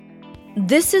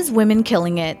This is Women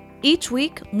Killing It. Each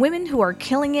week, women who are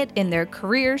killing it in their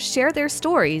careers share their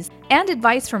stories and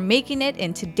advice for making it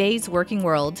in today's working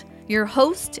world. Your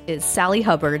host is Sally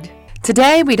Hubbard.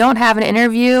 Today, we don't have an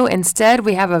interview. Instead,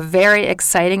 we have a very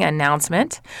exciting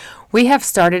announcement. We have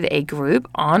started a group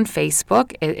on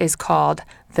Facebook. It is called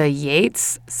the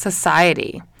Yates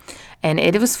Society. And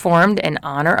it was formed in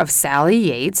honor of Sally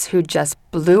Yates, who just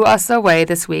blew us away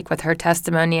this week with her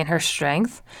testimony and her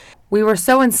strength. We were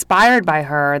so inspired by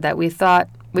her that we thought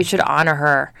we should honor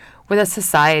her with a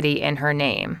society in her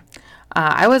name.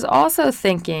 I was also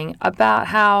thinking about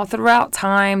how throughout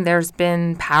time there's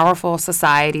been powerful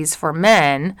societies for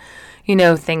men,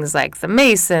 things like the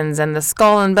Masons and the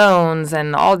Skull and Bones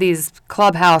and all these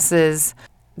clubhouses,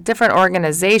 different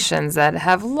organizations that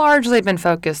have largely been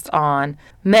focused on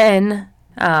men,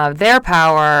 their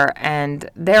power, and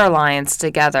their alliance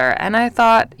together. And I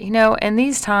thought, in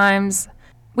these times,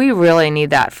 we really need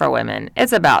that for women.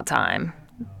 It's about time.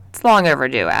 It's long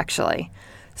overdue, actually.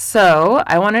 So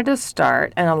I wanted to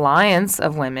start an alliance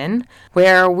of women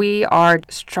where we are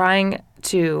trying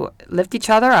to lift each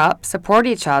other up, support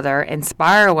each other,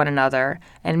 inspire one another,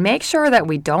 and make sure that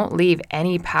we don't leave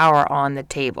any power on the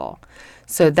table.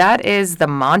 So that is the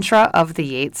mantra of the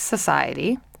Yates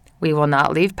Society. We will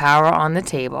not leave power on the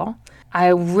table. I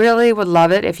really would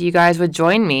love it if you guys would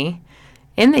join me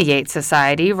in the Yates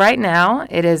Society. Right now,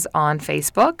 it is on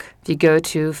Facebook. If you go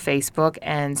to Facebook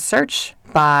and search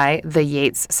by the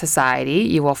Yates Society,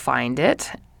 you will find it.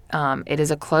 It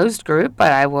is a closed group,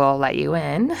 but I will let you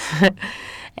in.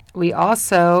 We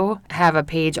also have a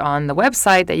page on the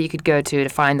website that you could go to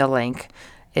find the link.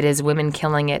 It is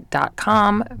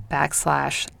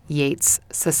womenkillingit.com/Yates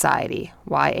Society,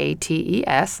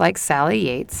 Yates, like Sally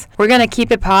Yates. We're going to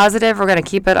keep it positive. We're going to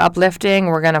keep it uplifting.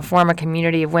 We're going to form a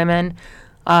community of women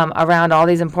around all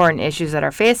these important issues that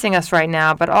are facing us right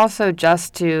now, but also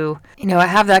just to,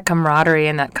 have that camaraderie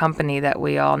and that company that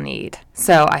we all need.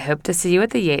 So I hope to see you at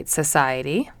the Yates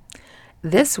Society.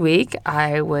 This week,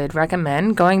 I would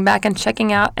recommend going back and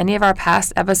checking out any of our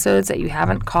past episodes that you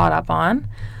haven't caught up on.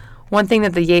 One thing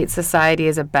that the Yates Society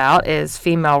is about is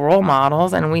female role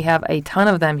models, and we have a ton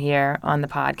of them here on the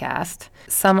podcast.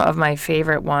 Some of my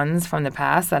favorite ones from the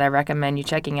past that I recommend you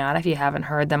checking out if you haven't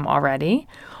heard them already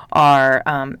are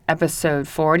episode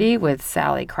 40 with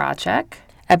Sally Krawcheck,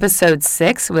 episode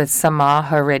 6 with Sama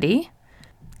Haridi,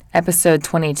 episode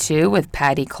 22 with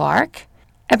Patty Clark,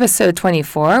 episode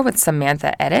 24 with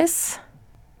Samantha Edis,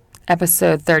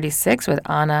 episode 36 with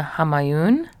Anna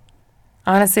Hamayoun.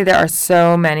 Honestly, there are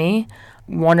so many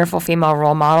wonderful female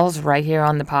role models right here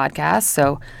on the podcast.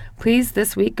 So please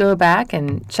this week go back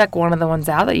and check one of the ones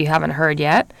out that you haven't heard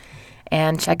yet.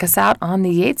 And check us out on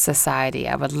the Yates Society.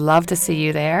 I would love to see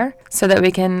you there so that we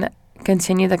can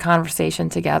continue the conversation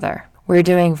together. We're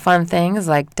doing fun things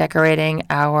like decorating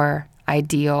our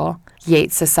ideal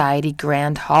Yates Society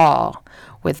Grand Hall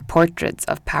with portraits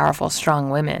of powerful, strong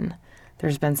women.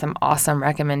 There's been some awesome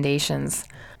recommendations.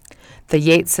 The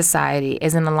Yates Society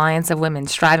is an alliance of women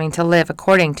striving to live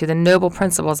according to the noble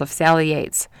principles of Sally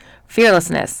Yates: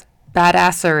 fearlessness,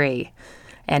 badassery,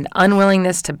 and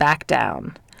unwillingness to back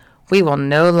down. We will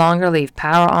no longer leave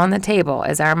power on the table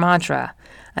is our mantra,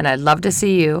 and I'd love to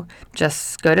see you.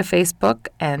 Just go to Facebook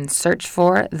and search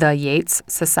for the Yates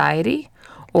Society,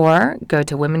 or go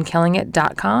to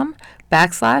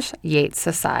womenkillingit.com/Yates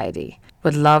Society.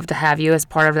 Would love to have you as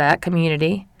part of that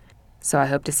community, so I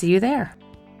hope to see you there.